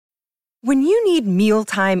When you need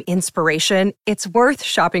mealtime inspiration, it's worth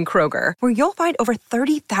shopping Kroger, where you'll find over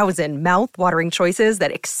 30,000 mouth-watering choices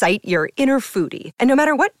that excite your inner foodie. And no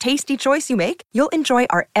matter what tasty choice you make, you'll enjoy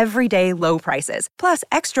our everyday low prices, plus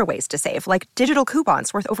extra ways to save, like digital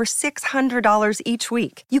coupons worth over $600 each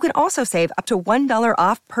week. You can also save up to $1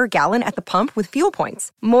 off per gallon at the pump with fuel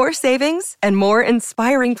points. More savings and more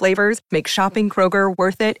inspiring flavors make shopping Kroger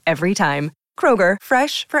worth it every time. Kroger,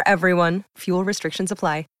 fresh for everyone. Fuel restrictions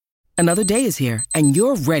apply. Another day is here, and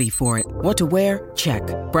you're ready for it. What to wear? Check.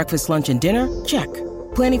 Breakfast, lunch, and dinner? Check.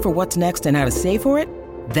 Planning for what's next and how to save for it?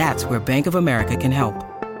 That's where Bank of America can help.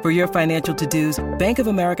 For your financial to-dos, Bank of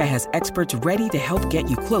America has experts ready to help get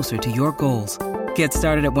you closer to your goals. Get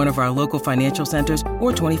started at one of our local financial centers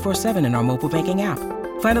or 24/7 in our mobile banking app.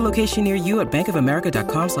 Find a location near you at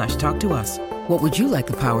bankofamerica.com/talktous. What would you like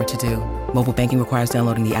the power to do? Mobile banking requires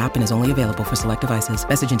downloading the app and is only available for select devices.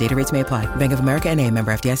 Message and data rates may apply. Bank of America N.A.,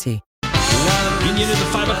 member FDIC. Getting into the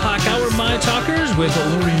 5 o'clock hour, My Talkers, with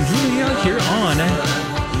Lori and Julia here on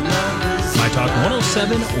My Talk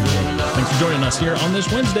 107. Thanks for joining us here on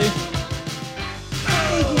this Wednesday.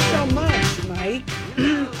 Thank you so much, Mike.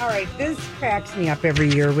 All right, this cracks me up every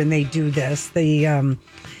year when they do this. The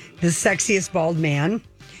sexiest bald man.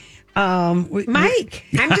 Mike,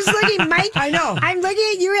 I'm just looking, Mike. I know. I'm looking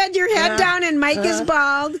at you, had your head down, and Mike is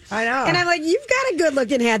bald. I know. And I'm like, you've got a good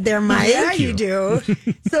looking head there, Mike. Yeah, you do.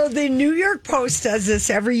 So the New York Post does this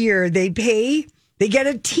every year. They get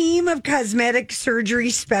a team of cosmetic surgery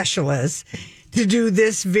specialists to do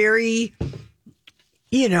this very,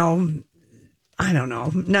 I don't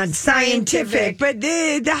know, not scientific, but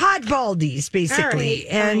the hot baldies, basically.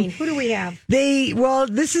 All right, and fine. Who do we have?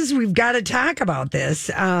 we've got to talk about this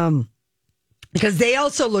because they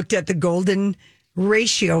also looked at the golden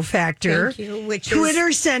ratio factor, Thank you, which Twitter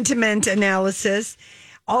is sentiment analysis,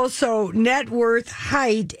 also net worth,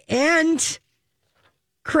 height, and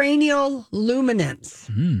cranial luminance,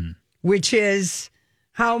 which is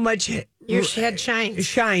how much your head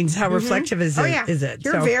shines. How reflective is it?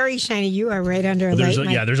 You're very shiny. You are right under a light.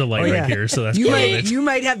 There's a light right here, so that's you part of it. You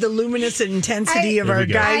might have the luminescent intensity of There our we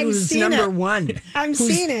go. guy I've who's seen number it. one. I'm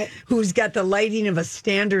seeing it. Who's got the lighting of a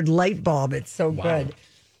standard light bulb. It's so good.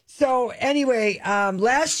 So anyway,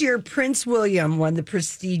 last year Prince William won the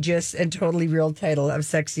prestigious and totally real title of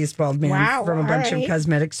sexiest bald man from a bunch of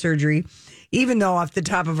cosmetic surgery. Even though off the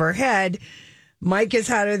top of our head, Mike is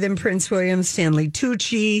hotter than Prince William, Stanley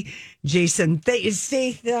Tucci, Jason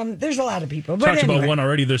Statham. There's a lot of people. But Talked anyway. about one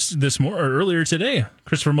already earlier today.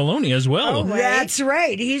 Christopher Maloney as well. Oh, that's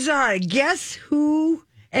right. He's on. Guess who?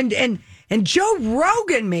 And Joe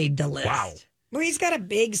Rogan made the list. Wow. Well, he's got a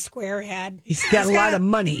big square head. He's got a lot of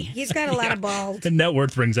money. He's got a lot of bald. The net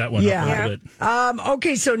worth brings that one up a little bit.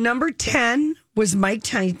 Okay, so number 10 was Mike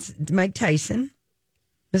Tyson.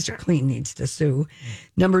 Mr. Clean needs to sue.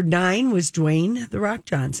 Number 9 was Dwayne The Rock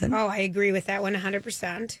Johnson. Oh, I agree with that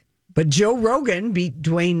 100%. But Joe Rogan beat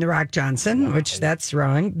Dwayne The Rock Johnson, which that's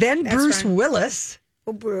wrong. Then That's Bruce wrong. Willis.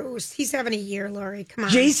 Oh, Bruce. He's having a year, Lori. Come on.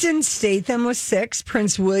 Jason Statham was 6.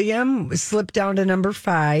 Prince William slipped down to number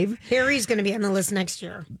 5. Harry's going to be on the list next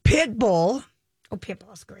year. Pitbull. Oh,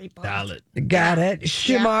 Pitbull's great. Bald. Valid. Got it.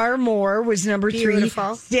 Shamar Moore was number 3.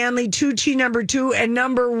 Beautiful. Stanley Tucci, number 2. And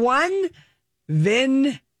number 1,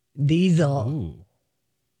 Vin Diesel. Ooh.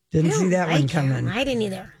 Didn't I see don't that one like him. coming. I didn't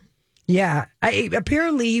either. Yeah.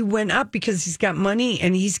 Apparently he went up because he's got money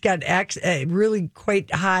and he's got really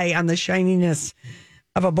quite high on the shininess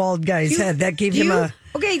of a bald guy's head. That gave him a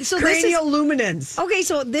cranial luminance. Okay,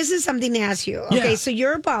 so this is something to ask you. Yeah. Okay, so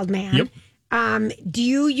you're a bald man. Yep. Do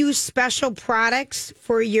you use special products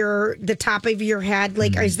for the top of your head?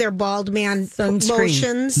 Like, is there bald man Sunscreen.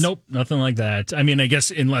 lotions? Nope, nothing like that. I mean, I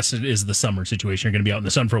guess unless it is the summer situation, you're going to be out in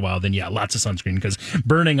the sun for a while, then yeah, lots of sunscreen because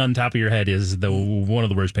burning on top of your head is one of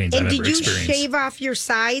the worst pains And I've did ever you experienced. shave off your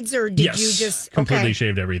sides or did Yes, you just completely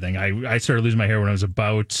shaved everything. I started losing my hair when I was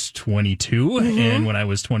about 22, and when I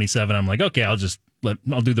was 27, I'm like, okay, I'll do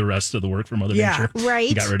the rest of the work for Mother Nature. right.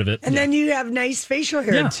 And got rid of it. And then you have nice facial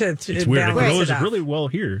hair to it's weird. It balance grows it out. really well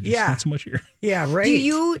here. Just not so much here. Yeah, right. Do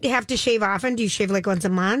you have to shave often? Do you shave like once a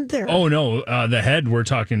month? Or? Oh no, the head we're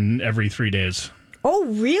talking every 3 days. Oh,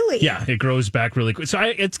 really? Yeah, it grows back really quick. So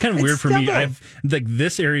it's kind of weird for me.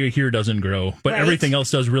 This area here doesn't grow, but everything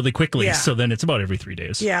else does really quickly. Yeah. So then it's about every 3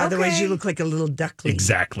 days. Yeah, otherwise you look like a little duckling.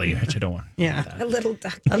 Exactly, which I don't want. Yeah, A little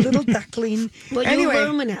duck. a little duckling. Well, anyway, you're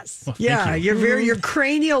luminous. Well, thank you. your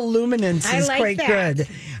cranial luminance I is like quite that. good.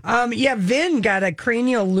 Vin got a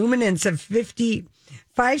cranial luminance of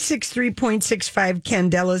 563.65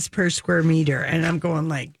 candelas per square meter, and I'm going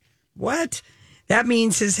like, what? That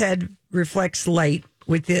means his head reflects light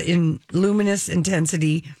in luminous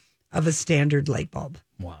intensity of a standard light bulb.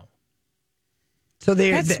 Wow. So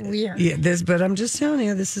that's weird. Yeah, but I'm just telling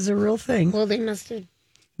you, this is a real thing. Well, they must have.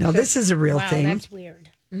 No, this is a real thing. That's weird.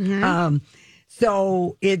 Mm-hmm.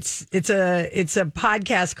 So it's a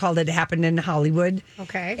podcast called It Happened in Hollywood.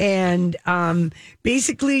 Okay. And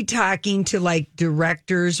basically talking to like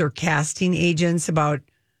directors or casting agents about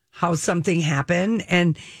how something happened.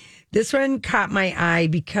 And this one caught my eye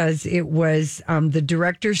because it was the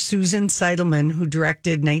director Susan Seidelman who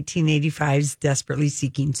directed 1985's Desperately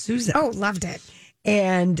Seeking Susan. Oh, loved it.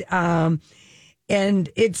 And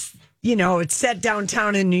it's, you know, it's set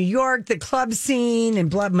downtown in New York, the club scene,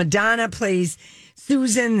 and Madonna plays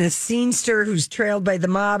Susan, the scenester who's trailed by the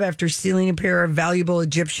mob after stealing a pair of valuable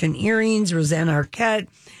Egyptian earrings. Rosanna Arquette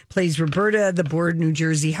plays Roberta, the bored New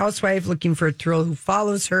Jersey housewife looking for a thrill who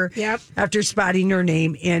follows her after spotting her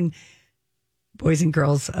name in boys and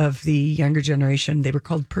girls of the younger generation. They were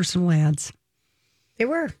called personal ads. They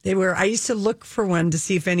were. I used to look for one to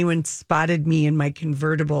see if anyone spotted me in my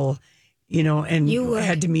convertible, you know, and you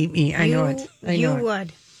had to meet me. I know it. You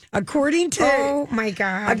would. According to oh my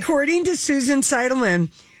God, according to Susan Seidelman,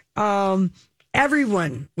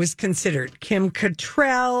 everyone was considered. Kim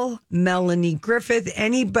Cattrall, Melanie Griffith,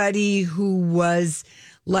 anybody who was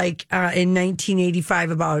like in 1985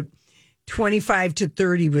 about 25 to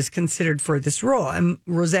 30 was considered for this role. And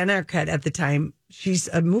Rosanna Arquette at the time, she's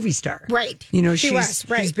a movie star. Right. You know,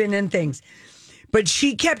 she's been in things. But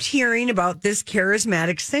she kept hearing about this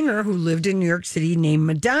charismatic singer who lived in New York City named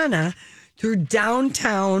Madonna through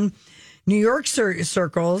downtown New York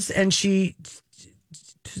circles. And she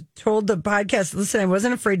told the podcast, listen, I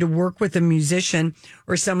wasn't afraid to work with a musician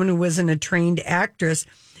or someone who wasn't a trained actress.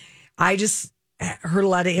 I just heard a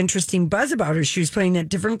lot of interesting buzz about her. She was playing at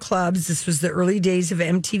different clubs. This was the early days of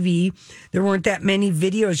MTV. There weren't that many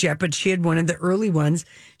videos yet, but she had one of the early ones.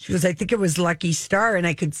 She was, I think it was Lucky Star, and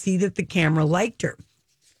I could see that the camera liked her.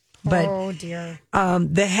 But oh, dear.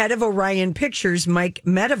 The head of Orion Pictures, Mike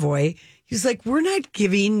Medavoy, he's like, we're not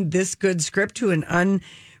giving this good script to an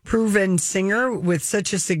unproven singer with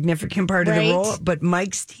such a significant part of the role. But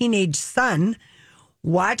Mike's teenage son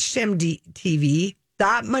watched MTV,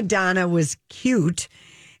 thought Madonna was cute,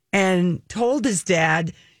 and told his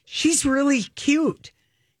dad, she's really cute.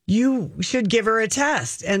 You should give her a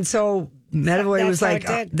test. And so Medavoy was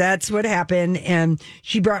like, that's what happened. And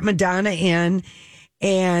she brought Madonna in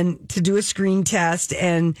and to do a screen test.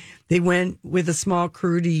 And they went with a small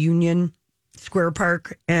crew to Union Square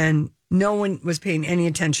Park, and no one was paying any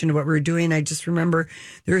attention to what we were doing. I just remember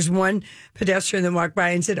there was one pedestrian that walked by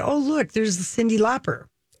and said, oh, look, there's Cyndi Lauper.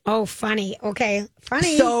 Oh, funny. Okay.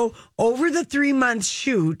 Funny. So over the 3-month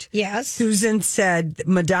shoot, yes, Susan said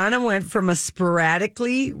Madonna went from a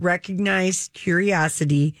sporadically recognized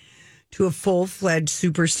curiosity to a full-fledged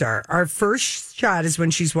superstar. Our first shot is when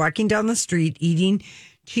she's walking down the street eating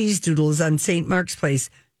cheese doodles on St. Mark's Place.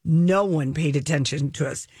 No one paid attention to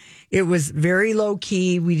us. It was very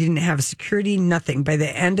low-key. We didn't have security, nothing. By the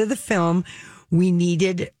end of the film, we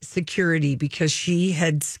needed security because she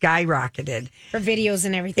had skyrocketed for videos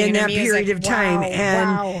and everything in that period of time.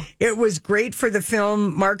 And it was great for the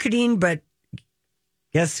film marketing, but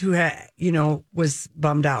guess who was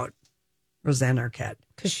bummed out? Rosanna Arquette.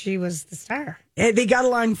 Because she was the star. And they got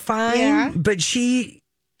along fine, but she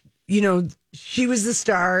was the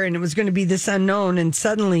star and it was going to be this unknown. And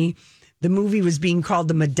suddenly the movie was being called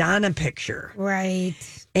the Madonna Picture. Right.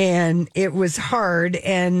 And it was hard.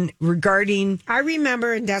 And regarding... I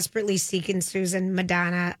remember in Desperately Seeking Susan,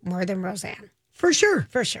 Madonna more than Roseanne. For sure.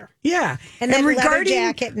 For sure. Yeah. And then leather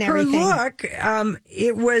jacket and everything. Her look,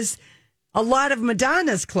 it was a lot of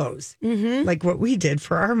Madonna's clothes. Mm-hmm. Like what we did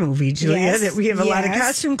for our movie, Julia, that we have a lot of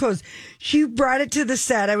costume clothes. She brought it to the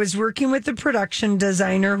set. I was working with the production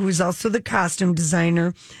designer, who's also the costume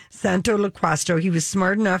designer, Santo Laquasto. He was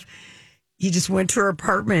smart enough. He just went to her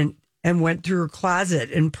apartment and went through her closet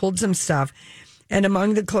and pulled some stuff. And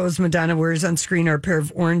among the clothes Madonna wears on screen are a pair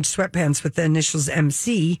of orange sweatpants with the initials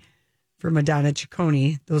MC for Madonna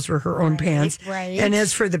Ciccone. Those were her own pants. Right. And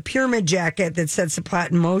as for the pyramid jacket that sets the plot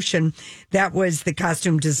in motion, that was the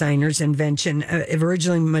costume designer's invention.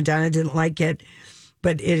 Originally, Madonna didn't like it,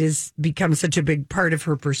 but it has become such a big part of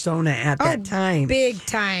her persona at that time. Big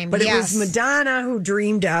time, But it was Madonna who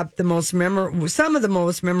dreamed up some of the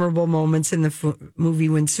most memorable moments in the movie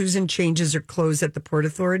when Susan changes her clothes at the Port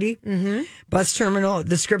Authority bus terminal.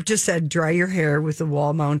 The script just said, dry your hair with a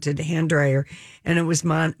wall-mounted hand dryer. And it was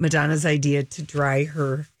Madonna's idea to dry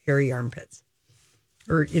her hairy armpits.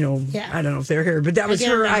 Or, I don't know if they're hair, but that was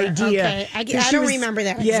her idea. Okay. I don't remember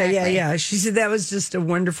that. Yeah. She said that was just a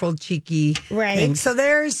wonderful, cheeky thing. So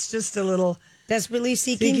there's just a little Desperately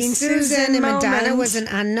Seeking Susan, and Madonna was an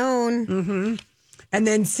unknown. Mm-hmm. And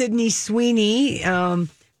then Sydney Sweeney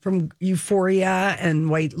from Euphoria and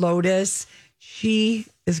White Lotus. She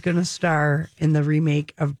is going to star in the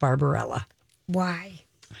remake of Barbarella. Why?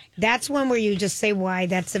 That's one where you just say why.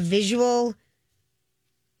 That's a visual.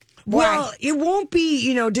 Why? Well, it won't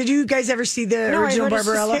be, did you guys ever see the original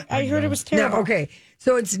Barbarella? I heard it was terrible. No, okay.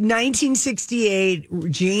 So it's 1968,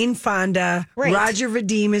 Jane Fonda, right. Roger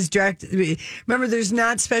Vadim is directed. Remember, there's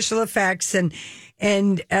not special effects, and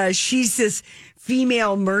she's this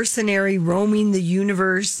female mercenary roaming the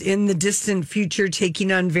universe in the distant future,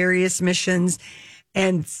 taking on various missions.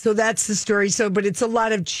 And so that's the story. But it's a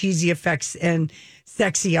lot of cheesy effects and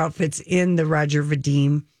sexy outfits in the Roger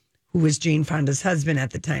Vadim, who was Jane Fonda's husband at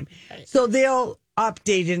the time. So they'll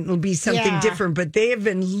update it and it'll be something different. But they have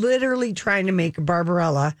been literally trying to make a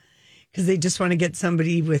Barbarella because they just want to get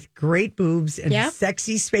somebody with great boobs and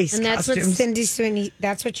sexy space and that's costumes. what Cindy Sweeney,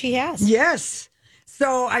 that's what she has. Yes.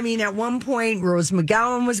 So, at one point, Rose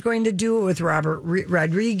McGowan was going to do it with Robert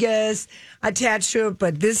Rodriguez attached to it,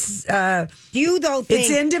 but this, it's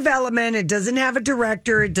in development. It doesn't have a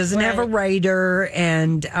director. It doesn't have a writer.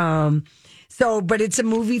 And but it's a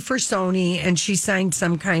movie for Sony, and she signed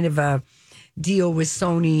some kind of a deal with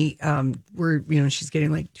Sony where, she's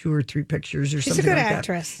getting like 2 or 3 pictures or something like that. She's a good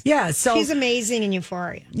actress. Yeah. So she's amazing in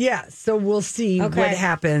Euphoria. Yeah. So we'll see what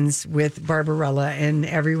happens with Barbarella and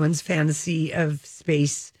everyone's fantasy of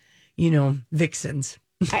space, vixens.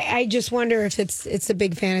 I just wonder if it's a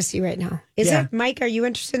big fantasy right now. Is it? Mike, are you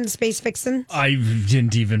interested in Space Vixen? I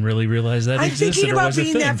didn't even really realize that existed. I'm thinking or about was a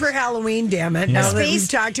being thing. that for Halloween, damn it. Now that we've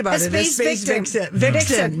talked about it. A space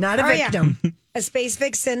vixen, not a victim. A space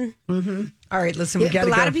vixen. Mm-hmm. All right, listen, we got to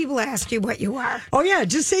go. A lot of people ask you what you are. Oh, yeah,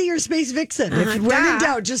 just say you're a space vixen. If when in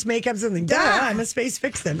doubt, just make up something. Duh, I'm a space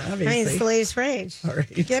vixen, obviously. It's the latest phrase. All right.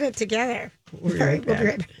 Get it together. We'll be right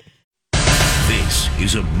back. This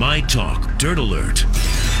is a My Talk Dirt Alert.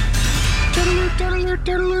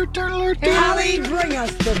 Holly, bring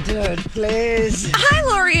us the dirt, please. Hi,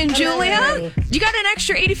 Lori and Julia. You got an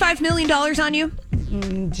extra $85 million on you?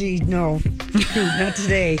 Gee, no. Not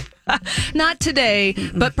today. Not today,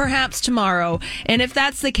 but perhaps tomorrow. And if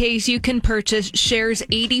that's the case, you can purchase Cher's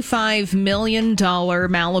 $85 million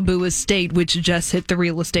Malibu estate, which just hit the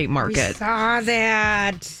real estate market. We saw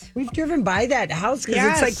that. We've driven by that house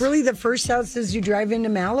because it's like really the first house as you drive into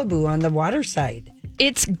Malibu on the water side.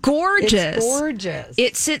 It's gorgeous. It's gorgeous.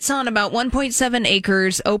 It sits on about 1.7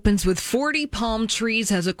 acres, opens with 40 palm trees,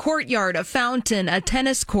 has a courtyard, a fountain, a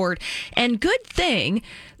tennis court, and good thing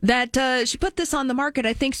that she put this on the market.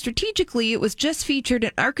 I think strategically it was just featured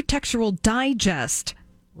in Architectural Digest.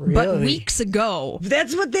 Really? But weeks ago.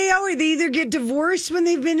 That's what they always, they either get divorced when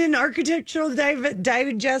they've been in Architectural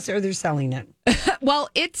Digest or they're selling it. Well,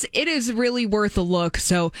 it is really worth a look.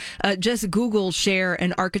 So just Google Cher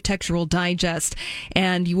and Architectural Digest,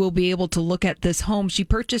 and you will be able to look at this home. She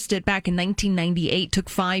purchased it back in 1998. Took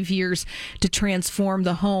 5 years to transform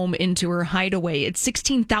the home into her hideaway. It's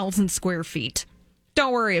 16,000 square feet.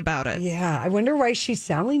 Don't worry about it. Yeah, I wonder why she's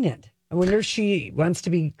selling it. I wonder if she wants to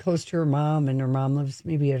be close to her mom and her mom lives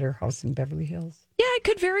maybe at her house in Beverly Hills. Yeah, it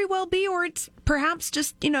could very well be, or it's perhaps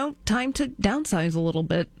just, time to downsize a little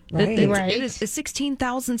bit. Right. It is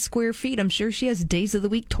 16,000 square feet. I'm sure she has days of the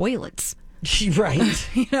week toilets. Right.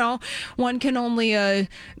 One can only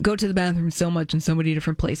go to the bathroom so much in so many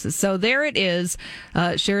different places. So there it is,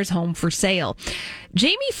 Cher's home for sale.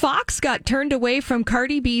 Jamie Foxx got turned away from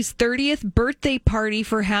Cardi B's 30th birthday party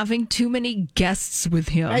for having too many guests with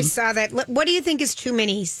him. I saw that. What do you think is too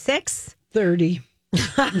many? 6? 30.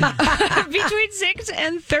 Between 6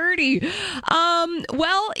 and 30.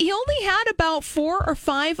 Well, he only had about 4 or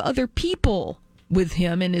 5 other people with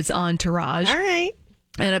him in his entourage. All right.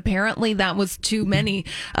 And apparently that was too many.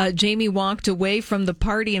 Jamie walked away from the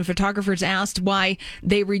party, and photographers asked why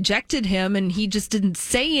they rejected him, and he just didn't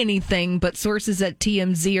say anything. But sources at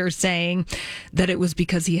TMZ are saying that it was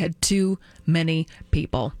because he had too many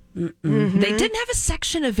people. Mm-hmm. They didn't have a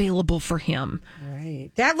section available for him.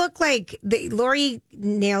 Right. That looked like Lori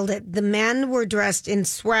nailed it. The men were dressed in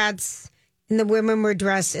sweats, and the women were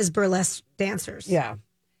dressed as burlesque dancers. Yeah.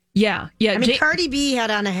 Yeah. I mean, Cardi B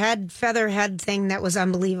had on a feather head thing that was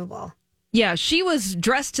unbelievable. Yeah, she was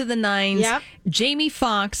dressed to the nines. Yep. Jamie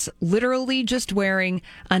Foxx literally just wearing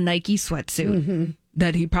a Nike sweatsuit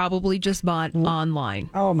that he probably just bought online.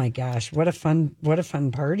 Oh my gosh, what a fun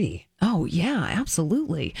party. Oh yeah,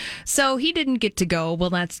 absolutely. So he didn't get to go. Well,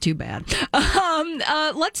 that's too bad.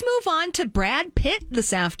 Let's move on to Brad Pitt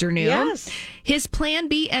this afternoon. Yes. His Plan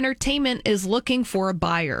B Entertainment is looking for a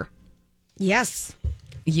buyer. Yes.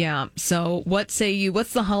 Yeah. So what say you?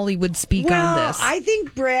 What's the Hollywood speak on this? I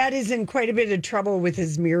think Brad is in quite a bit of trouble with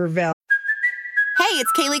his Miraval. Hey,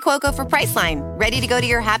 it's Kaylee Cuoco for Priceline. Ready to go to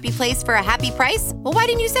your happy place for a happy price? Well, why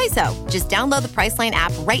didn't you say so? Just download the Priceline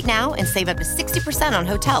app right now and save up to 60% on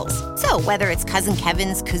hotels. So whether it's Cousin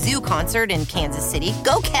Kevin's Kazoo Concert in Kansas City,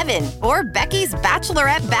 go Kevin, or Becky's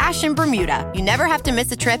Bachelorette Bash in Bermuda, you never have to miss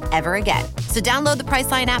a trip ever again. So download the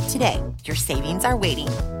Priceline app today. Your savings are waiting.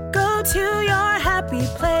 Go to your happy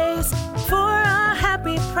place for a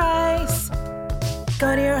happy price.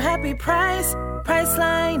 Go to your happy price,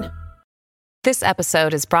 Priceline. This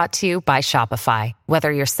episode is brought to you by Shopify.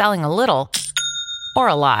 Whether you're selling a little or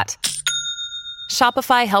a lot,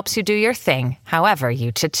 Shopify helps you do your thing, however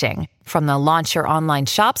you cha-ching. From the launch your online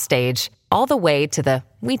shop stage, all the way to the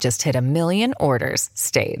we just hit 1 million orders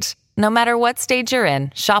stage. No matter what stage you're in,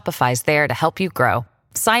 Shopify's there to help you grow.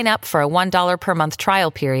 Sign up for a $1 per month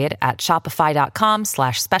trial period at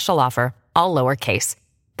shopify.com/special offer, all lowercase.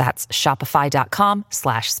 That's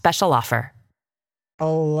shopify.com/special offer.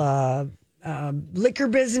 Liquor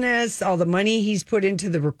business, all the money he's put into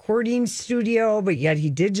the recording studio, but yet he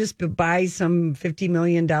did just buy some $50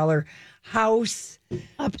 million house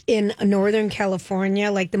up in Northern California,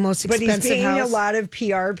 like the most expensive house. But he's paying a lot of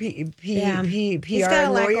PR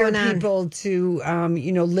lawyer people to,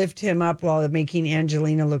 lift him up while making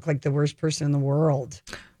Angelina look like the worst person in the world.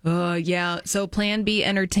 Yeah. So Plan B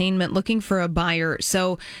Entertainment looking for a buyer.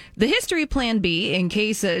 So the history of Plan B, in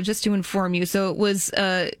case, just to inform you. So it was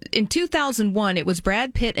in 2001, it was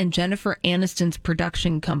Brad Pitt and Jennifer Aniston's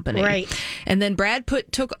production company. Right. And then Brad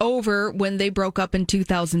Pitt took over when they broke up in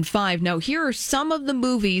 2005. Now, here are some of the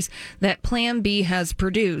movies that Plan B has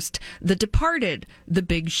produced: The Departed, The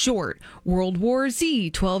Big Short, World War Z,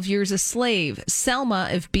 12 Years a Slave, Selma,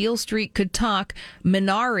 If Beale Street Could Talk,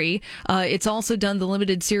 Minari. It's also done the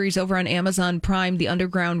limited series over on Amazon Prime, The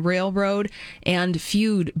Underground Railroad, and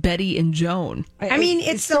Feud, Betty and Joan. I mean,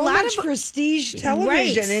 it's so a lot much of prestige television.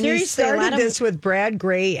 Right, and seriously, he started this with Brad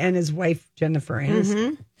Gray and his wife, Jennifer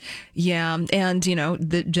Aniston. Yeah, and,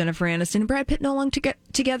 the Jennifer Aniston and Brad Pitt no longer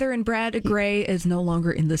together, and Brad Gray is no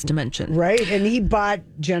longer in this dimension. Right, and he bought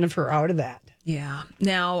Jennifer out of that. Yeah.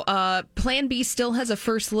 Now, Plan B still has a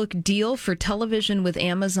first look deal for television with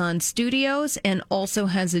Amazon Studios, and also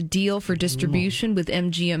has a deal for distribution with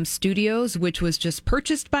MGM Studios, which was just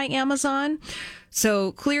purchased by Amazon.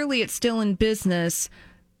 So clearly it's still in business.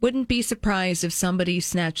 Wouldn't be surprised if somebody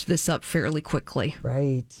snatched this up fairly quickly.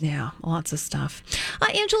 Right. Yeah, lots of stuff.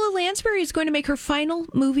 Angela Lansbury is going to make her final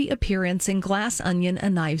movie appearance in Glass Onion, a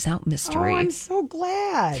Knives Out mystery. Oh, I'm so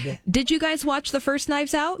glad. Did you guys watch the first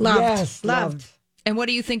Knives Out? Loved. And what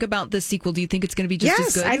do you think about the sequel? Do you think it's going to be just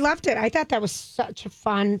as good? Yes, I loved it. I thought that was such a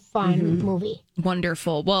fun movie.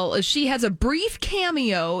 Wonderful. Well, she has a brief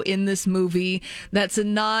cameo in this movie that's a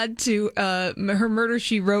nod to her Murder,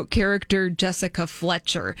 She Wrote character, Jessica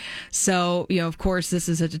Fletcher. So, of course, this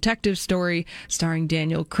is a detective story starring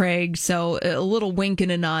Daniel Craig. So a little wink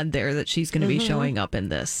and a nod there that she's going to be showing up in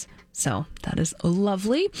this. So that is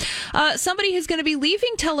lovely. Somebody who's going to be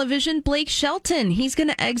leaving television, Blake Shelton. He's going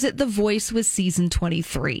to exit The Voice with season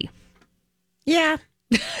 23. Yeah.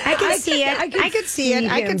 I can see it. I could see it.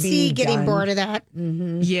 I could see getting bored of that.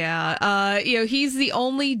 Mm-hmm. Yeah. He's the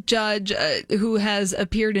only judge who has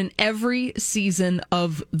appeared in every season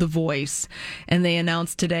of The Voice. And they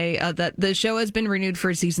announced today that the show has been renewed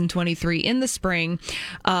for season 23 in the spring.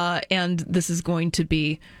 And this is going to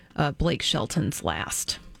be Blake Shelton's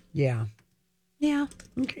last. Yeah. Yeah.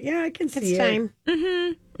 Okay. Yeah, I can see it's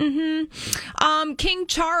it. Time. King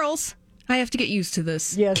Charles. I have to get used to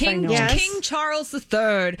this. Yes, I know. King Charles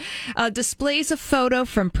III displays a photo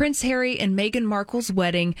from Prince Harry and Meghan Markle's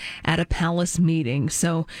wedding at a palace meeting.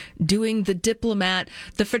 So doing the diplomat,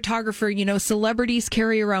 the photographer, celebrities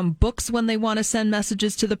carry around books when they want to send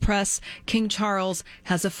messages to the press. King Charles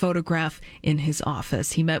has a photograph in his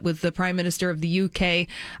office. He met with the Prime Minister of the UK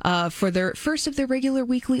for their first of their regular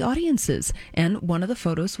weekly audiences. And one of the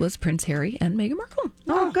photos was Prince Harry and Meghan Markle.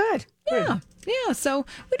 Oh, good. Yeah. Yeah, so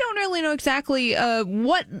we don't really know exactly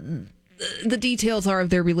what the details are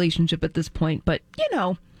of their relationship at this point, but,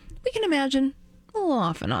 we can imagine a little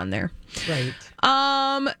off and on there. Right.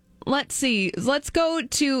 Let's see. Let's go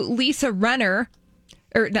to Lisa Renner.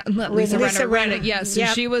 Or not Lisa Renner. Yes,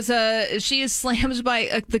 yep. She is slammed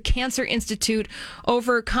by the Cancer Institute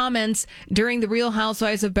over comments during the Real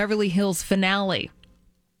Housewives of Beverly Hills finale.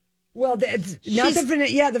 Well, that's not the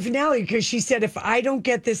finale. Yeah, the finale, because she said, if I don't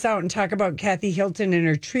get this out and talk about Kathy Hilton and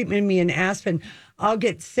her treatment, me in Aspen, I'll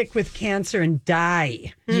get sick with cancer and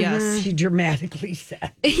die. Yes. She dramatically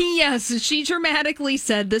said. Yes, she dramatically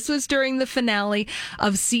said. This was during the finale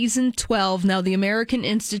of season 12. Now, the American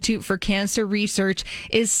Institute for Cancer Research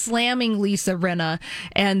is slamming Lisa Rinna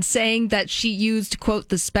and saying that she used, quote,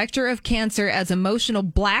 the specter of cancer as emotional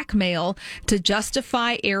blackmail to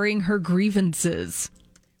justify airing her grievances.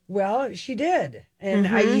 Well, she did.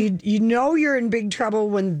 And you know you're in big trouble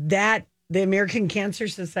when the American Cancer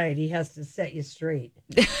Society has to set you straight.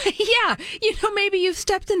 Yeah, maybe you've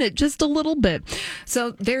stepped in it just a little bit.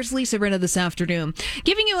 So there's Lisa Rinna this afternoon.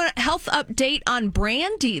 Giving you a health update on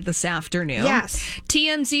Brandy this afternoon. Yes.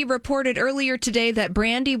 TMZ reported earlier today that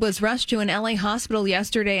Brandy was rushed to an LA hospital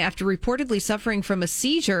yesterday after reportedly suffering from a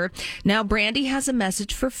seizure. Now, Brandy has a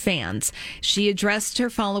message for fans. She addressed her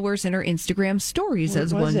followers in her Instagram stories,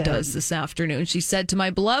 as one does this afternoon. She said, to my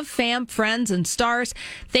beloved fam, friends, and stars,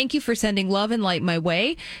 thank you for sending love and light my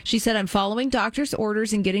way. She said, I'm following doctor's orders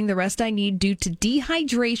and getting the rest I need due to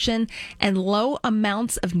dehydration and low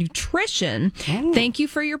amounts of nutrition. Thank you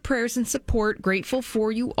for your prayers and support. Grateful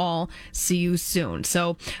for you all. See you soon.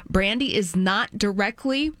 So Brandy is not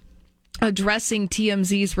directly addressing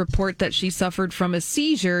TMZ's report that she suffered from a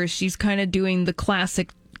seizure. She's kind of doing the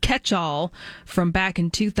classic catch-all from back in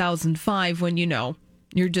 2005 when,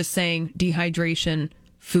 you're just saying dehydration,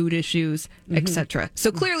 food issues, etc.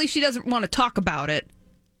 So clearly she doesn't want to talk about it.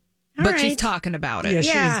 But she's talking about it.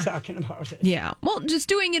 Yeah, she's talking about it. Yeah. Well, just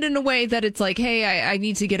doing it in a way that it's like, hey, I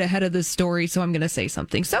need to get ahead of this story, so I'm going to say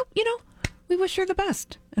something. So, we wish her the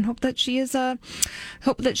best and hope that she is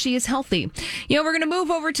healthy. We're going to move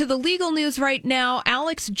over to the legal news right now.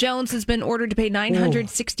 Alex Jones has been ordered to pay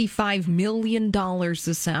 $965 million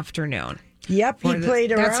this afternoon. Yep, he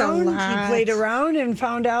played around. He played around and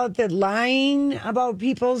found out that lying about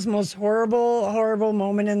people's most horrible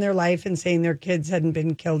moment in their life and saying their kids hadn't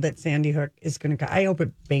been killed at Sandy Hook is going to. I hope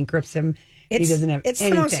it bankrupts him. He doesn't have anything.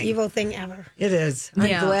 The most evil thing ever. It is.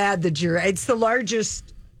 I'm glad the jury. It's the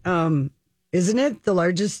largest, isn't it? The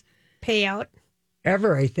largest payout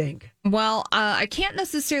ever, I think. Well, I can't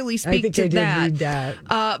necessarily speak to that.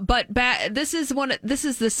 But this is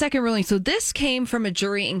the second ruling. So this came from a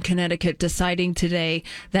jury in Connecticut deciding today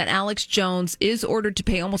that Alex Jones is ordered to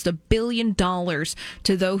pay almost $1 billion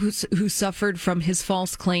to those who suffered from his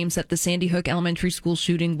false claims that the Sandy Hook Elementary School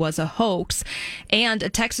shooting was a hoax. And a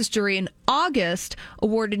Texas jury in August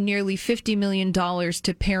awarded nearly $50 million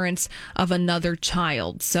to parents of another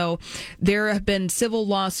child. So there have been civil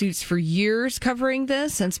lawsuits for years covering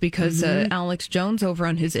this, and it's because Alex Jones over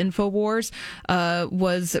on his InfoWars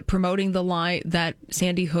was promoting the lie that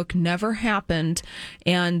Sandy Hook never happened,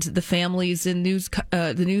 and the families in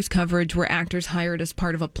the news coverage were actors hired as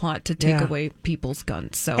part of a plot to take away people's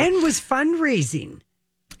guns. So and was fundraising.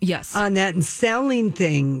 Yes. On that and selling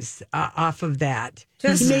things off of that.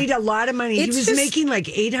 He made a lot of money. He was making like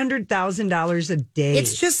 $800,000 a day.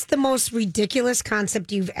 It's just the most ridiculous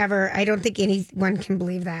concept you've ever. I don't think anyone can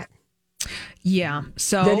believe that. Yeah.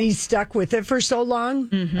 So that he's stuck with it for so long.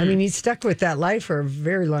 I mean, he's stuck with that life for a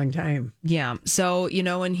very long time. Yeah. So,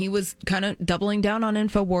 and he was kind of doubling down on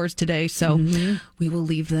InfoWars today. So we will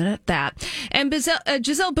leave that at that. And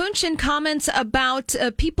Gisele Bündchen comments about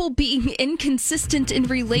people being inconsistent in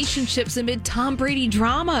relationships amid Tom Brady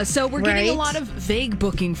drama. So we're getting a lot of vague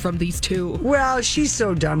booking from these two. Well, she's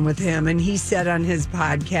so done with him. And he said on his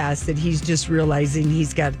podcast that he's just realizing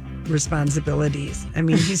he's got responsibilities. I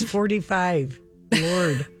mean, he's 45.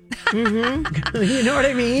 Lord. You know what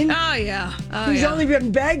I mean? Oh, yeah. He's only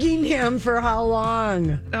been begging him for how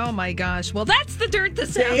long? Oh, my gosh. Well, that's the dirt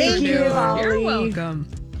this afternoon. You're welcome.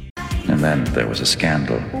 And then there was a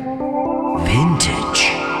scandal. Vintage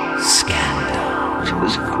scandal. It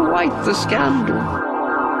was quite the scandal.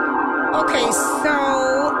 Okay,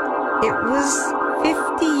 so it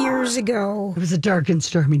was 50 years ago. It was a dark and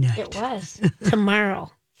stormy night. It was.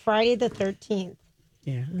 Tomorrow. Friday the 13th,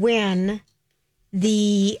 when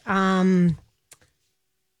the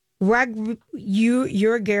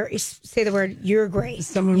Uruguay, say the word Uruguay.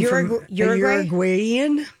 Someone from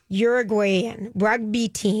Uruguayan rugby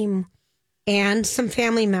team and some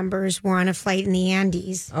family members were on a flight in the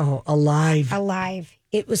Andes. Oh, alive.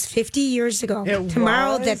 It was 50 years ago.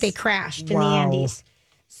 Tomorrow that they crashed in the Andes.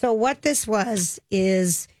 So what this was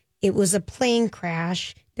is it was a plane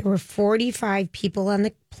crash. There were 45 people on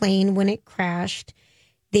the plane when it crashed.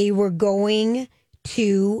 They were going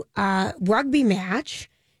to a rugby match,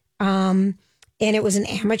 and it was an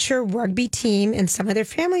amateur rugby team, and some of their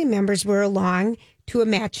family members were along to a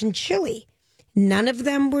match in Chile. None of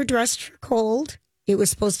them were dressed for cold. It was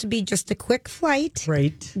supposed to be just a quick flight.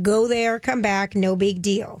 Right. Go there, come back, no big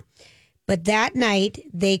deal. But that night,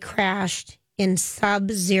 they crashed in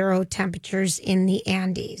sub-zero temperatures in the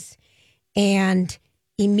Andes. And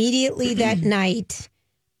immediately that night,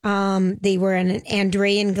 they were in an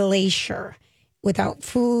Andean glacier without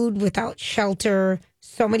food, without shelter.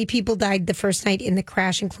 So many people died the first night in the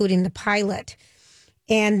crash, including the pilot.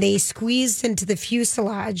 And they squeezed into the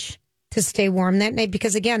fuselage to stay warm that night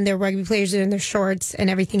because, again, they're rugby players are in their shorts and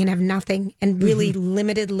everything and have nothing and really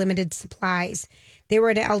limited supplies. They were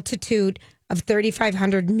at an altitude of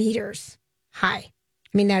 3,500 meters high.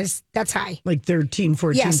 I mean, that's high. Like 13,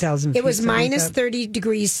 14,000 feet. It was minus 30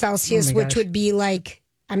 degrees Celsius, which would be like,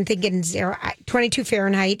 I'm thinking 22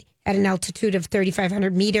 Fahrenheit at an altitude of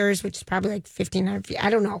 3,500 meters, which is probably like 1,500 feet. I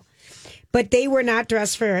don't know. But they were not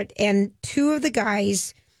dressed for it. And two of the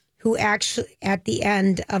guys who actually, at the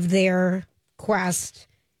end of their quest,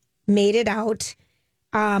 made it out.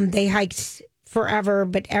 They hiked forever,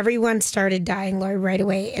 but everyone started dying, Lori, right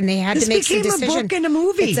away. And they had to make some decision. This became a book and a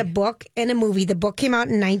movie. It's a book and a movie. The book came out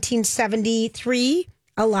in 1973,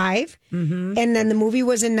 Alive. And then the movie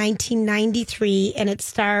was in 1993, and it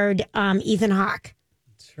starred Ethan Hawke.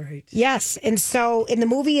 That's right. Yes. And so, and the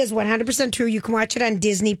movie is 100% true. You can watch it on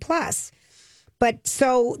Disney Plus. But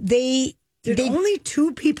so they... Did only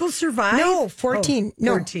 2 people survive? No, 14.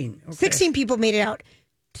 Oh, 14. No, okay. 16 people made it out.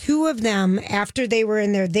 2 of them, after they were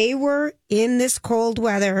in there, they were in this cold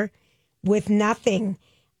weather with nothing.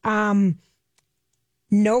 No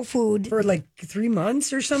food. For like 3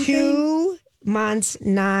 months or something? 2 months,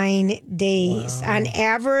 9 days. Wow. On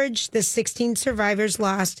average, the 16 survivors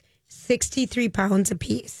lost 63 pounds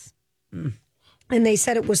apiece. And they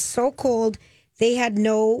said it was so cold, they had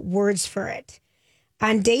no words for it.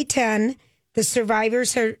 On day 10, the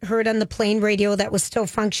survivors heard on the plane radio that was still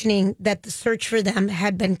functioning that the search for them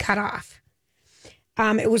had been cut off.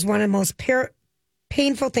 It was one of the most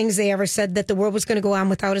painful things they ever said, that the world was going to go on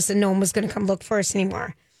without us and no one was going to come look for us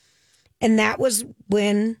anymore. And that was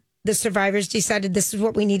when the survivors decided this is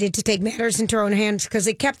what we needed to take matters into our own hands, because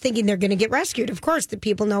they kept thinking they're going to get rescued. Of course, the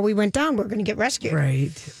people know we went down. We're going to get rescued.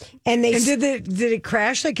 Right. And did it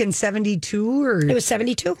crash like in 72 or? It was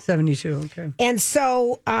 72. 72, okay. And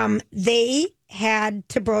so they had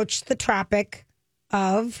to broach the topic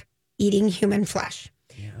of eating human flesh.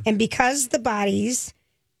 Yeah. And because the bodies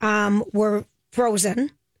were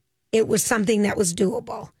frozen, it was something that was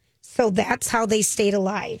doable. So that's how they stayed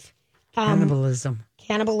alive.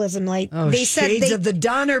 Cannibalism, like they said, shades of the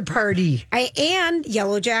Donner Party. And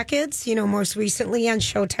Yellow Jackets, most recently on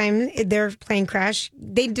Showtime, their plane crash.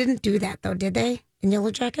 They didn't do that though, did they? In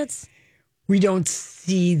Yellow Jackets, we don't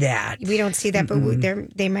see that.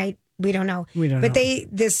 But they might. We don't know.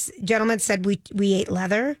 This gentleman said we ate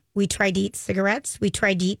leather. We tried to eat cigarettes. We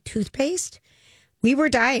tried to eat toothpaste. We were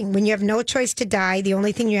dying. When you have no choice to die, the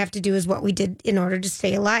only thing you have to do is what we did in order to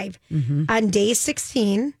stay alive. On day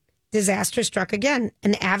 16. Disaster struck again.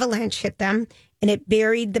 An avalanche hit them, and it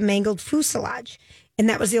buried the mangled fuselage. And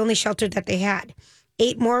that was the only shelter that they had.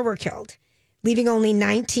 8 more were killed, leaving only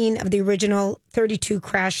 19 of the original 32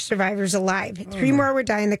 crash survivors alive. 3 more would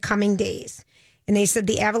die in the coming days. And they said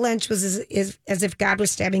the avalanche was as if God was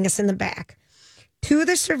stabbing us in the back. 2 of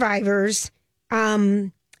the survivors,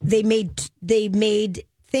 they made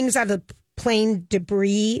things out of plane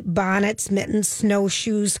debris, bonnets, mittens,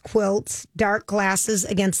 snowshoes, quilts, dark glasses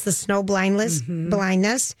against the snow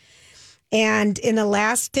blindness. And in a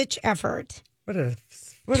last-ditch effort... What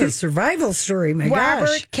a survival story, my gosh.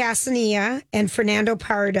 Robert Casanilla and Fernando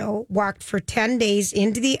Pardo walked for 10 days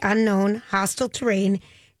into the unknown, hostile terrain,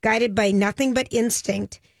 guided by nothing but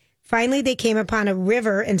instinct. Finally, they came upon a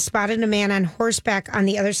river and spotted a man on horseback on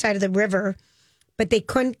the other side of the river, but they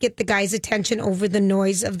couldn't get the guy's attention over the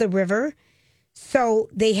noise of the river. So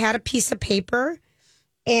they had a piece of paper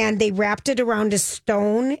and they wrapped it around a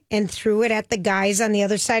stone and threw it at the guys on the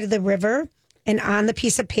other side of the river. And on the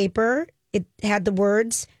piece of paper, it had the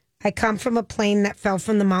words, "I come from a plane that fell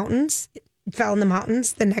from the mountains." It fell in the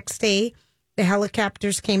mountains. The next day, the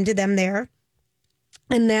helicopters came to them there.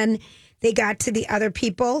 And then they got to the other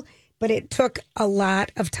people, but it took a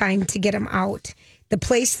lot of time to get them out. The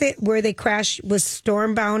place where they crashed was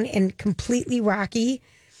stormbound and completely rocky.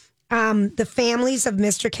 The families of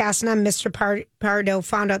Mr. Casanilla and Mr. Pardo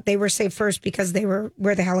found out they were safe first because they were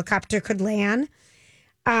where the helicopter could land.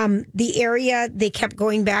 The area, they kept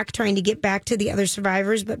going back, trying to get back to the other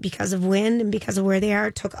survivors, but because of wind and because of where they are,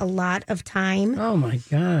 it took a lot of time. Oh, my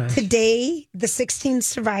gosh. Today, the 16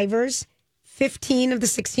 survivors, 15 of the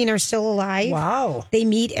 16 are still alive. Wow. They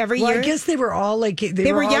meet every year. I guess they were all like,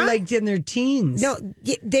 they were all young. like in their teens. No,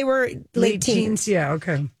 they were late teens. Yeah,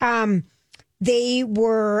 okay. they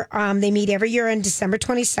were, they meet every year on December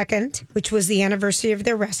 22nd, which was the anniversary of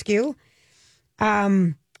their rescue.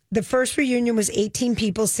 The first reunion was 18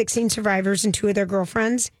 people, 16 survivors, and 2 of their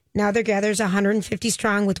girlfriends. Now they're gathered 150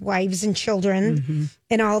 strong with wives and children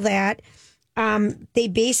and all that. They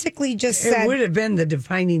basically just said... It would have been the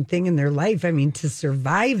defining thing in their life. I mean, to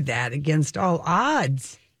survive that against all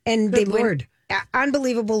odds. And Good they Lord.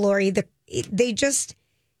 Unbelievable, Lori.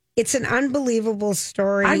 It's an unbelievable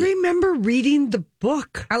story. I remember reading the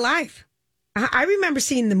book. Alive. I remember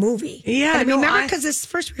seeing the movie. Yeah. And I remember because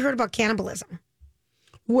first we heard about cannibalism.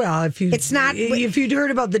 Well, if you'd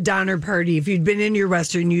heard about the Donner Party, if you'd been in your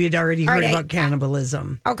Western, you had already heard about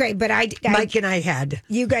cannibalism. Okay, but Mike and I had.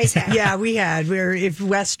 You guys had. Yeah, we had. If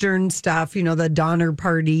Western stuff, the Donner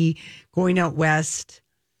Party, going out west.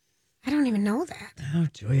 I don't even know that. Oh,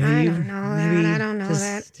 Julia, I don't know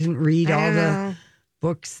that. Didn't read all the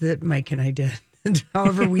books that Mike and I did.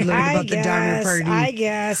 However, we learned about the Donner Party. I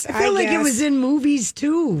guess. I feel like it was in movies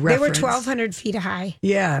too. They were 1,200 feet high.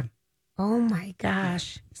 Yeah. Oh my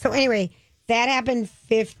gosh. So anyway, that happened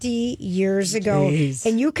 50 years ago. Jeez.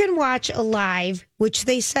 And you can watch Alive, which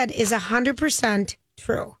they said is 100%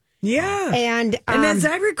 true. Yeah. And as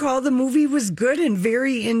I recall, the movie was good and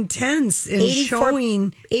very intense in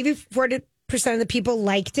showing. 84% of the people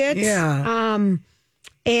liked it. Yeah.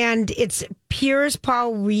 And it's Piers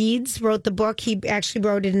Paul Reeds wrote the book. He actually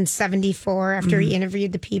wrote it in 1974 after he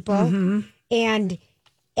interviewed the people. And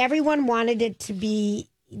everyone wanted it to be...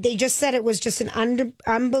 They just said it was just an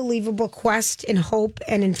unbelievable quest in hope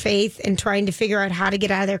and in faith and trying to figure out how to get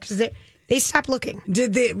out of there because they stopped looking.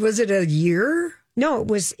 Was it a year? No,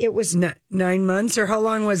 it was 9 months, or how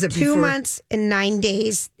long was it? 2 months and 9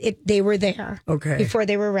 days. They were there. Okay. Before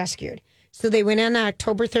they were rescued. So they went in on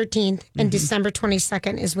October 13th and December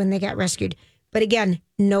 22nd is when they got rescued. But again,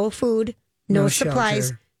 no food, no supplies,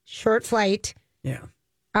 shelter. Short flight. Yeah.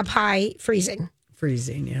 Up high, freezing.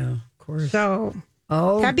 Freezing, yeah, of course. So...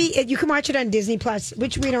 Oh, you can watch it on Disney Plus,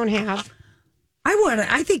 which we don't have.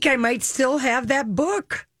 I think I might still have that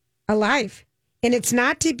book. Alive. And it's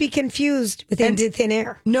not to be confused with Into Thin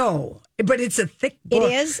Air. No, but it's a thick book.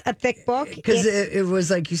 It is a thick book. Because it was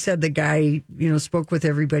like you said, the guy, spoke with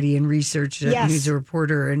everybody and researched it. Yes. And he's a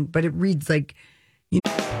reporter, but it reads like...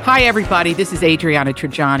 Hi, everybody. This is Adriana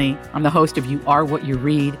Trajani. I'm the host of You Are What You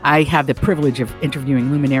Read. I have the privilege of interviewing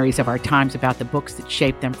luminaries of our times about the books that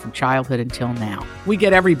shaped them from childhood until now. We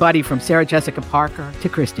get everybody from Sarah Jessica Parker to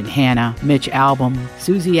Kristen Hanna, Mitch Albom,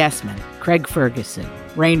 Susie Essman, Craig Ferguson,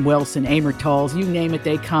 Rainn Wilson, Amor Tolls, you name it,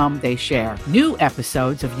 they come, they share. New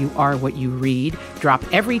episodes of You Are What You Read drop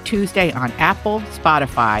every Tuesday on Apple,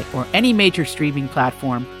 Spotify, or any major streaming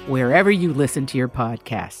platform wherever you listen to your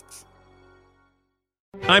podcasts.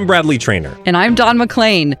 I'm Bradley Trainer. And I'm Don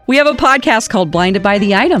McClain. We have a podcast called Blinded by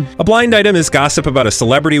the Item. A blind item is gossip about a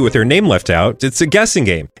celebrity with their name left out. It's a guessing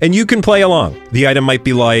game, and you can play along. The item might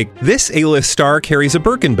be like, this A-list star carries a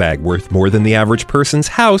Birkin bag worth more than the average person's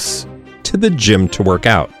house to the gym to work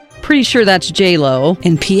out. Pretty sure that's J-Lo.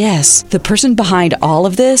 And P.S. the person behind all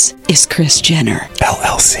of this is Kris Jenner,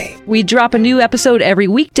 LLC. We drop a new episode every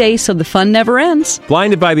weekday so the fun never ends.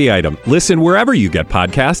 Blinded by the Item. Listen wherever you get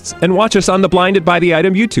podcasts and watch us on the Blinded by the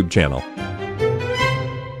Item YouTube channel.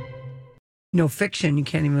 No fiction. You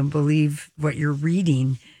can't even believe what you're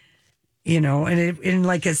reading, and in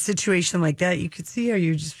like a situation like that, you could see how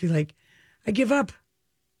you just be like, I give up.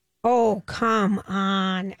 Oh, come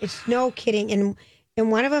on. It's no kidding. And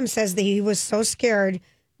one of them says that he was so scared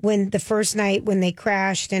when the first night when they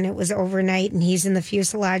crashed and it was overnight and he's in the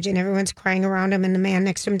fuselage and everyone's crying around him and the man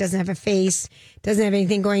next to him doesn't have a face, doesn't have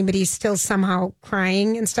anything going, but he's still somehow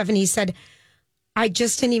crying and stuff. And he said, I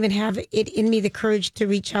just didn't even have it in me, the courage to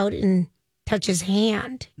reach out and touch his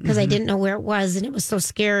hand because I didn't know where it was and it was so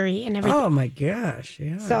scary and everything. Oh my gosh.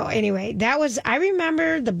 Yeah. So anyway, I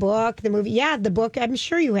remember the book, the movie. Yeah, the book. I'm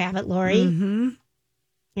sure you have it, Lori. Mm-hmm.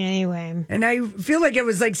 Anyway. And I feel like it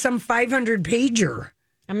was like some 500 pager.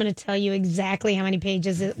 I'm going to tell you exactly how many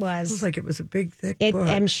pages it was. It was like it was a big, thick book.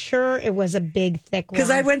 I'm sure it was a big, thick one. Because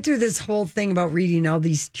I went through this whole thing about reading all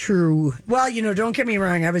these true... Well, don't get me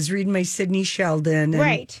wrong. I was reading my Sidney Sheldon. And,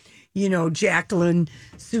 right. Jacqueline,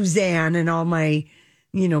 Suzanne, and all my,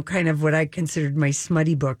 kind of what I considered my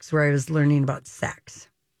smutty books where I was learning about sex.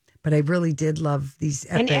 But I really did love these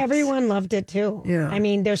epics. And everyone loved it, too. Yeah. I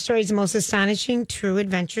mean, their story is the most astonishing, true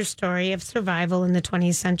adventure story of survival in the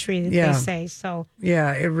 20th century, they say. So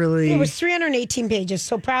yeah, it was 318 pages.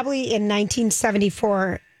 So probably in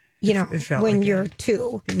 1974, when you're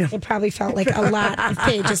two, it probably felt like a lot of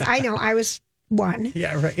pages. I know, I was one.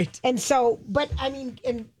 Yeah, right. And so, but I mean,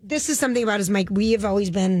 and this is something about us, Mike. We have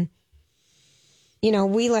always been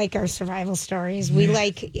we like our survival stories. We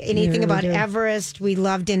like anything about Everest. We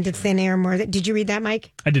loved Into Thin Air more. Did you read that,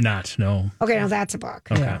 Mike? I did not, no. Okay, no, that's a book.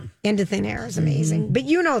 Okay. Yeah. Into Thin Air is amazing. But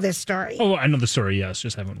you know this story. Oh, I know the story, yes.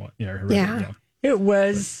 Just haven't read it. It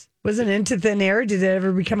wasn't Into Thin Air. Did it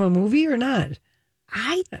ever become a movie or not?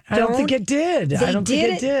 I don't think it did. I don't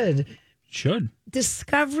think it did. Should.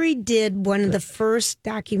 Discovery did one of the first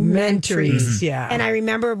documentaries. Yeah. And I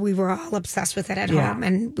remember we were all obsessed with it at home,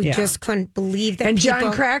 and we just couldn't believe that. And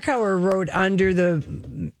John Krakauer wrote Under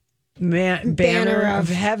the Banner of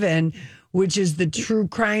Heaven, which is the true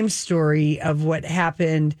crime story of what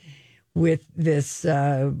happened with this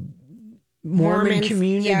Mormon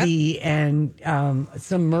community and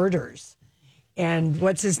some murders. And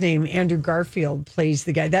what's his name? Andrew Garfield plays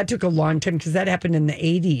the guy. That took a long time because that happened in the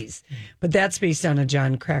 80s. But that's based on a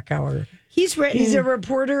John Krakauer. He's a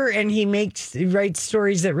reporter, and he writes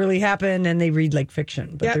stories that really happen, and they read like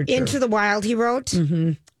fiction. But they're true. Into the Wild he wrote,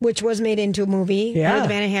 which was made into a movie.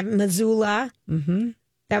 Yeah. Missoula. Mm-hmm.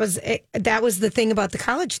 That was the thing about the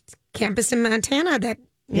college campus in Montana.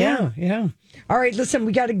 Yeah. All right, listen,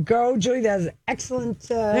 we got to go. Julie, that was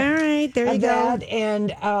excellent. All right, there you go.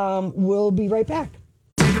 And we'll be right back.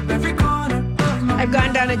 I've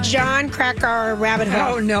gone down a John Krakauer rabbit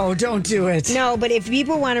hole. Oh, no, don't do it. No, but if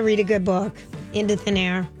people want to read a good book, Into Thin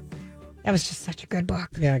Air, that was just such a good book.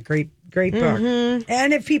 Yeah, great book.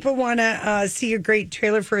 And if people want to see a great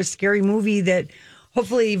trailer for a scary movie that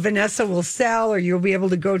hopefully Vanessa will sell or you'll be able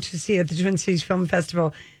to go to see at the Twin Cities Film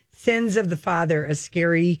Festival, Sins of the Father, a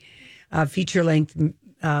scary feature-length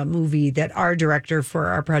movie that our director for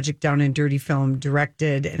our project Down and Dirty Film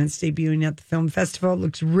directed, and it's debuting at the film festival. It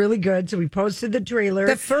looks really good, so we posted the trailer.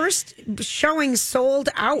 The first showing sold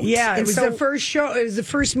out. Yeah, it was the first show. It was the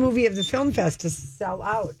first movie of the film fest to sell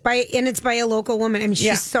out. And it's by a local woman. I mean,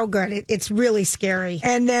 she's so good. It's really scary.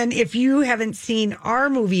 And then if you haven't seen our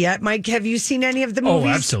movie yet, Mike, have you seen any of the movies? Oh,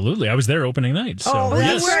 absolutely. I was there opening night. So,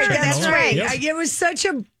 that's right. That's right. Yep. It was such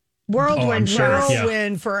a whirlwind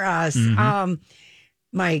for us. Mm-hmm.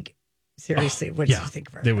 Mike, seriously, what did you think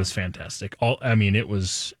of it? It was fantastic. It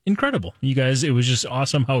was incredible. You guys, it was just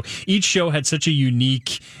awesome how each show had such a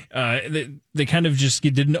unique, they kind of just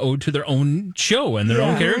did an ode to their own show and their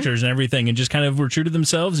own characters and everything, and just kind of were true to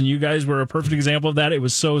themselves. And you guys were a perfect example of that. It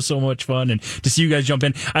was so much fun, and to see you guys jump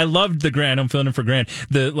in. I loved the Grant. I'm filling in for Grant.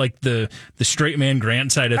 The straight man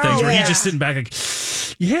Grant side of things, where he's just sitting back like,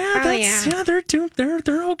 they're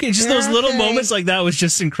okay. Just those little moments like that was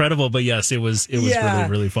just incredible. But yes, it was really,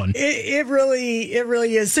 really fun. It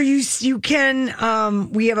really is. So you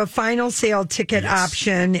can we have a final sale ticket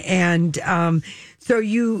option, and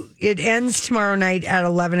it ends tomorrow night at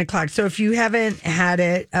 11 o'clock. So if you haven't had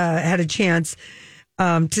a chance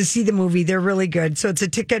to see the movie, they're really good. So it's a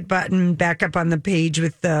ticket button back up on the page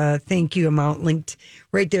with the thank you amount linked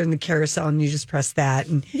right there in the carousel, and you just press that,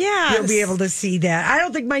 and you'll be able to see that. I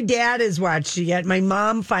don't think my dad has watched it yet. My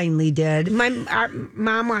mom finally did. Our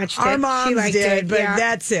mom watched it. Our moms did, but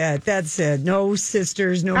that's it. That's it. No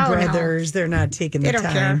sisters, no brothers. No. They're not taking the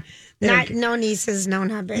time. No nieces, no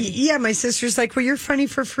nothing. Yeah, my sister's like, well, you're funny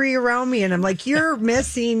for free around me. And I'm like, you're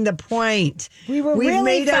missing the point. We've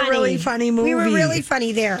made a really funny movie. We were really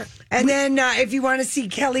funny there. And then if you want to see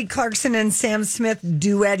Kelly Clarkson and Sam Smith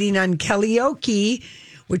duetting on Kellyoke,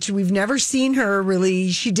 which we've never seen her really.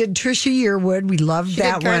 She did Trisha Yearwood. We loved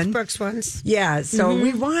that one. Garth Brooks once. Yeah, so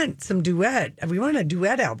we want some duet. We want a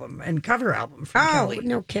duet album and cover album from Kelly.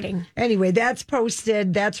 No kidding. Anyway, that's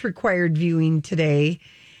posted. That's required viewing today.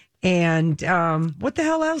 And what the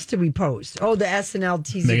hell else did we post? Oh, the SNL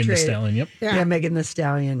teaser Megan trailer. Thee Stallion, yep. Yeah, Megan Thee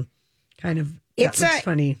Stallion. Kind of, looks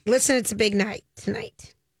funny. Listen, it's a big night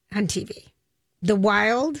tonight on TV. The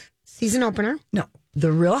Wild season opener. No,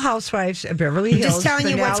 The Real Housewives of Beverly Hills. Just telling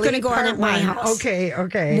you what's going to go on at my house.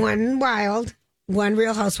 Okay. One Wild, one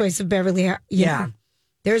Real Housewives of Beverly Hills. Yeah.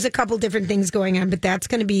 There's a couple different things going on, but that's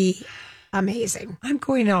going to be amazing. I'm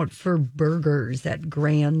going out for burgers at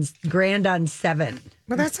Grand on 7.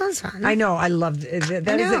 Well, that sounds fun. I know. I loved it.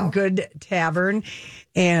 That is a good tavern.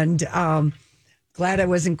 And glad I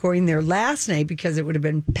wasn't going there last night because it would have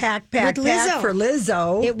been packed for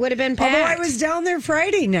Lizzo. It would have been packed. Although I was down there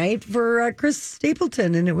Friday night for Chris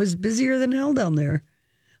Stapleton, and it was busier than hell down there.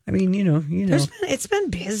 I mean, you know. It's been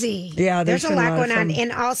busy. Yeah, there's a lot going on.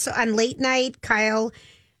 And also on late night, Kyle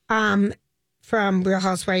from Real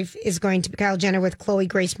Housewife is going to be Kyle Jenner with Chloe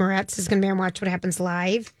Grace Moretz is going to be on Watch What Happens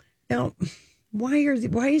Live. Now, why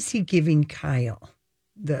is he giving Kyle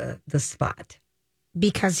the spot?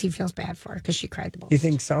 Because he feels bad for her because she cried the most. You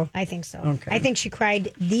think so? I think so. Okay. I think she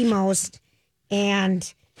cried the most,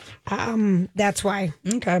 and that's why.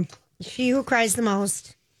 Okay. She who cries the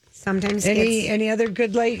most sometimes any other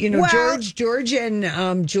good light? You know, Well- George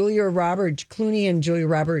and Julia Roberts, Clooney and Julia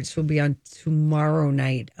Roberts will be on tomorrow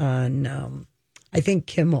night on, I think,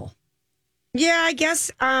 Kimmel. Yeah, I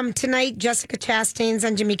guess tonight Jessica Chastain's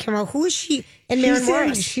on Jimmy Kimmel. Who is she? And Maren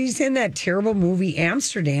Morris. She's in that terrible movie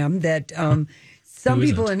Amsterdam that some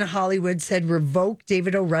people in Hollywood said revoked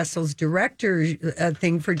David O. Russell's director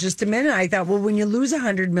thing for just a minute. I thought, well, when you lose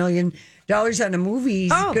 $100 million on a movie,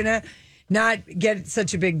 he's gonna not get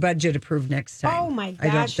such a big budget approved next time. Oh my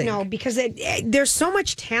gosh, no, because there's so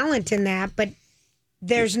much talent in that, but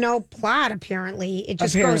there's no plot. Apparently, it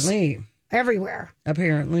just goes everywhere.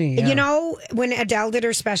 Apparently, yeah. You know, when Adele did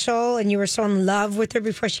her special and you were so in love with her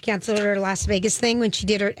before she canceled her Las Vegas thing when she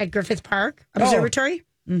did her at Griffith Park Observatory,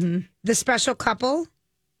 the special couple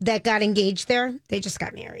that got engaged there, they just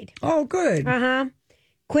got married. Oh, good.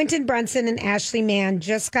 Quentin Brunson and Ashley Mann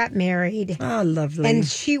just got married. Oh, lovely. And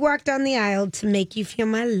she walked down the aisle to Make You Feel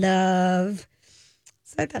My Love.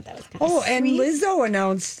 So I thought that was kind of sweet. And Lizzo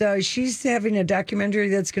announced she's having a documentary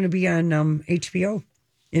that's going to be on HBO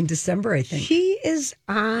in December, I think. She is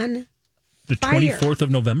on the 24th of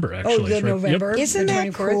November, actually. Oh, November. Yep. Isn't the that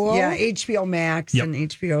 24th? cool? Yeah, HBO Max and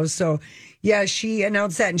HBO. So, yeah, she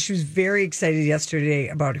announced that, and she was very excited yesterday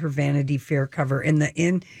about her Vanity Fair cover.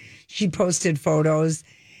 And she posted photos,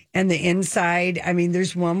 and the inside, I mean,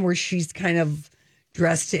 there's one where she's kind of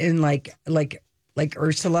dressed in like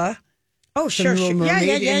Ursula. Oh, sure. Yeah.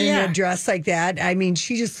 In a dress like that. I mean,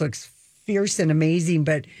 she just looks fierce and amazing,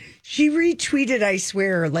 but she retweeted, I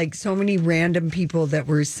swear, like so many random people that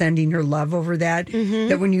were sending her love over that,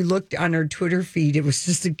 that when you looked on her Twitter feed, it was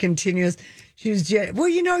just a continuous, she was just, well,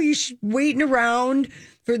 you know, you should waiting around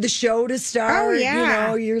for the show to start. Oh, yeah. You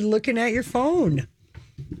know, you're looking at your phone.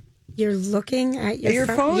 You're looking at your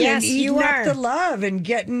phone yes, and eating you up are. the love and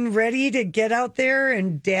getting ready to get out there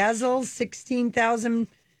and dazzle 16,000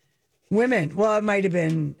 women. Well, it might have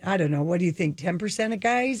been, I don't know. What do you think? 10% of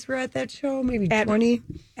guys were at that show? Maybe 20?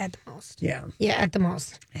 At the most. Yeah. Yeah, at the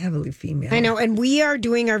most. Heavily female. I know. And we are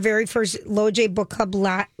doing our very first LoJ Book Club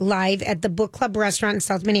live at the Book Club restaurant in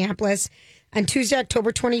South Minneapolis on Tuesday,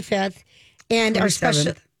 October 25th. And 27th. Our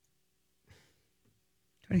special...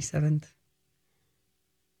 27th.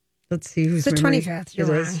 Let's see who's the 25th. You're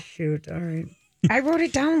wrong. Shoot. All right. I wrote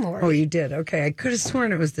it down, Lori. Oh, you did? Okay. I could have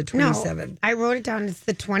sworn it was the 27th. No, I wrote it down. It's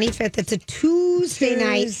the 25th. It's a Tuesday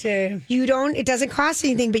night. It doesn't cost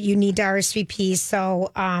anything, but you need to RSVP.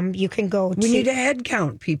 So you can go We need a head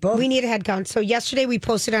count, people. We need a head count. So yesterday we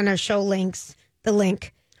posted on our show links, the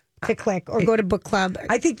link to click or go to Book Club.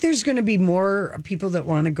 I think there's going to be more people that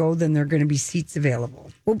want to go than there are going to be seats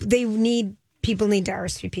available. Well, people need to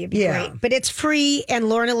RSVP. It'd be great. But it's free, and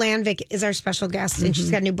Lorna Landvik is our special guest, and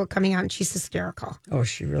she's got a new book coming out, and she's hysterical. Oh,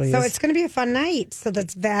 she really is. So it's going to be a fun night. So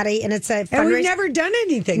that's Vatty, and it's a and we've never done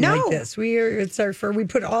anything like this. We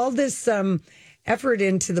put all this effort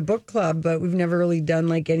into the book club, but we've never really done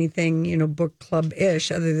like anything, book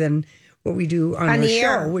club-ish, other than what we do on our the show,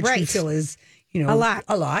 air, which we feel is a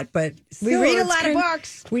lot, but we read a lot of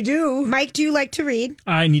books. We do. Mike, do you like to read?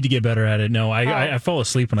 I need to get better at it. No, I fall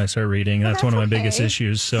asleep when I start reading. That's one of my biggest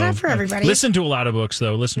issues. So not for everybody. Listen to a lot of books,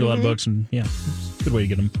 though. Listen to a lot of books, and it's a good way to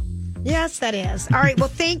get them. Yes, that is. All right. Well,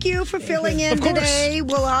 thank you for filling in today.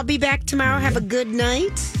 We'll all be back tomorrow. Have a good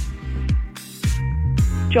night.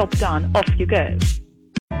 Job done. Off you go.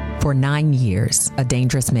 For 9 years, a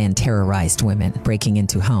dangerous man terrorized women, breaking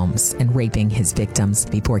into homes and raping his victims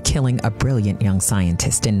before killing a brilliant young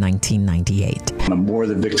scientist in 1998. The more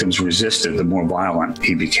the victims resisted, the more violent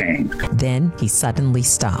he became. Then he suddenly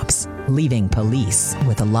stops, leaving police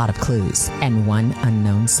with a lot of clues and one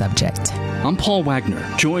unknown subject. I'm Paul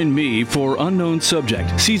Wagner. Join me for Unknown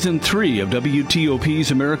Subject, Season 3 of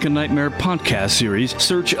WTOP's American Nightmare podcast series.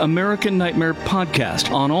 Search American Nightmare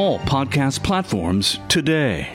Podcast on all podcast platforms today.